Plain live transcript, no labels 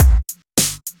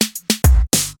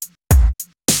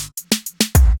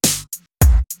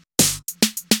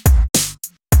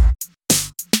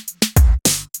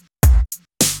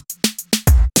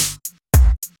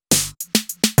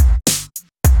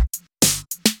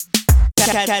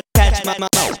Catch my catch my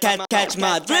drift. Catch my catch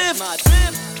my drift.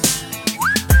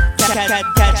 Catch my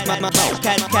catch my drift.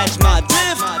 Catch my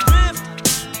drift.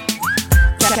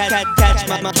 Catch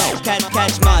my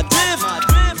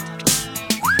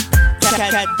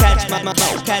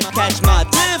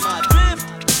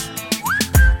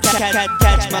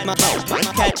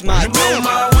drift. You blow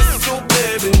my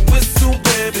whistle,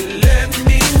 baby, let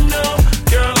me know.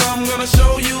 Girl, I'm gonna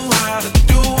show you how to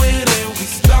do it, and we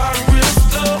start real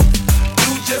slow.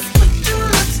 You just put your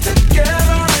lips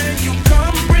together and you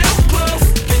come real close.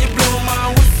 Can you blow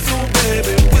my whistle,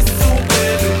 baby, whistle,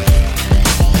 baby?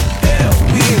 Yeah,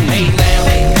 hey now,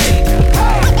 hey,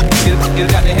 you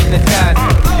got to hypnotize.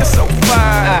 You're so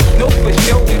fine. No, for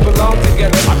sure we belong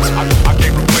together. I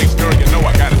can't replace, girl. You know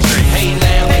I gotta change. Hey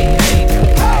now, hey,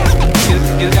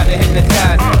 you got to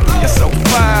hypnotize. You're so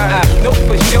fine. No,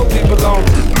 for sure we belong.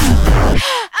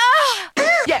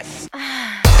 Yes.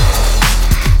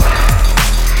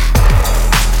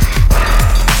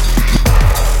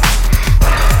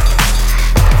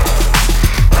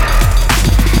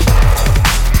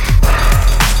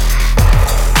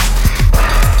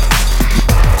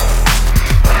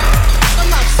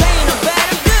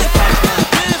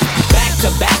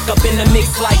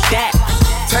 Mixx like that.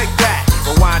 Take that,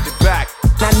 rewind it back.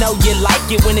 I know you like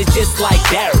it when it's just like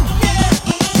that.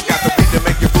 Got the beat to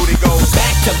make your booty go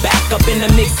back to back up in the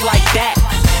mix like that.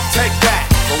 Take that,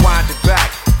 rewind it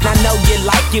back. I know you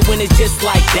like it when it's just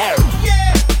like that.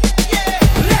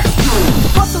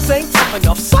 Hustlers ain't tough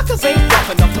enough, suckers ain't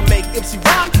rough enough to make MC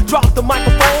Rock drop the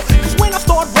microphone. Cause when I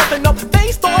start roughing up,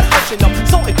 they start hushing up.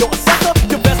 So if you're a sucker,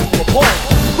 you best be a boy.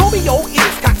 Romeo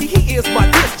is cocky, he is my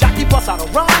disc jockey, bust out a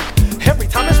rhyme. Every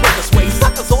time it's record sway,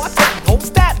 suckers on tape,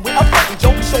 post that with a fucking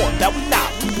joke short that we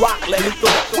not, we rock, let it go.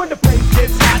 When the bass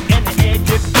gets hot and the air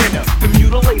gets thinner, the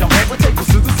mutilator overtake the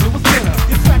scissors to a spinner.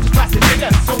 You scratch your plastic nigga,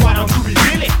 so why don't you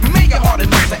reveal it? Make it hard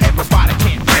enough so everybody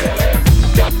can feel it.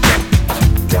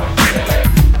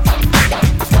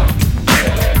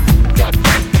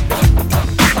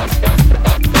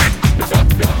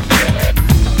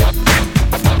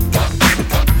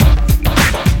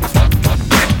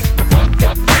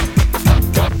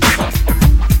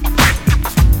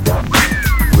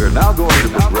 Now going to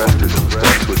progress to some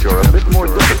steps which are a bit more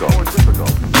difficult.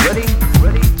 Ready,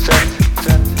 set,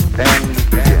 and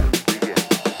begin.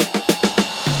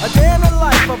 A day in the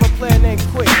life of a player named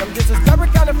Quick. I'm just a stubborn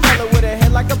kind of fella with a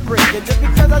head like a brick. And just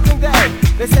because I drink the A,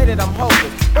 they say that I'm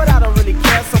hopeless. But I don't really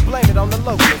care, so blame it on the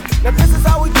locals. Now this is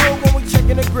how we do it when we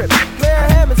checking the grip. Player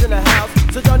Hammond's in the house,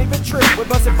 so don't even trip. We're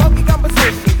busting funky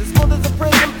compositions, as smooth as a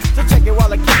prism. So check it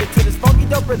while I kick it to this funky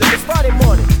dope rhythm. It's Friday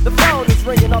morning, the phone is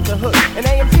ringing off the hook. And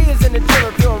AMP is in the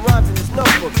dealer doing rhymes in his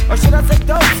notebook. Or should I say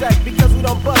dope sack, because we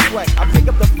don't bust whack. I pick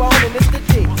up the phone and it's the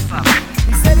D.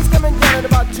 He said he's coming down at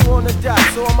about 2 on the dot.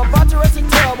 So I'm about to rest a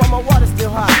tail while my water's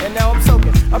still hot. And now I'm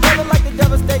soaking. I rather like the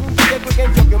devastating, get quick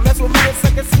and joking. Mess with me and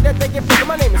suckers, see that they get bigger.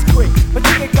 My name is Quick, but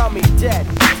you can call me Daddy.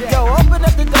 Yo, open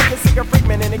up the door and see a freak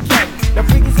man in the caddy. The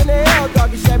freakies in the L,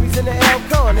 doggy Chevy's in the L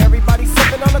con. Everybody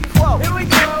sipping on the quote. Here we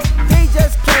go. He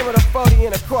just came with a 40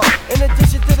 and a quote. In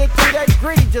addition to the 2 that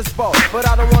Greedy just bought. But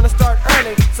I don't wanna start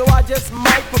early, so I just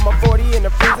might put my 40 in the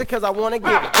freezer, cause I wanna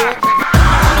get it.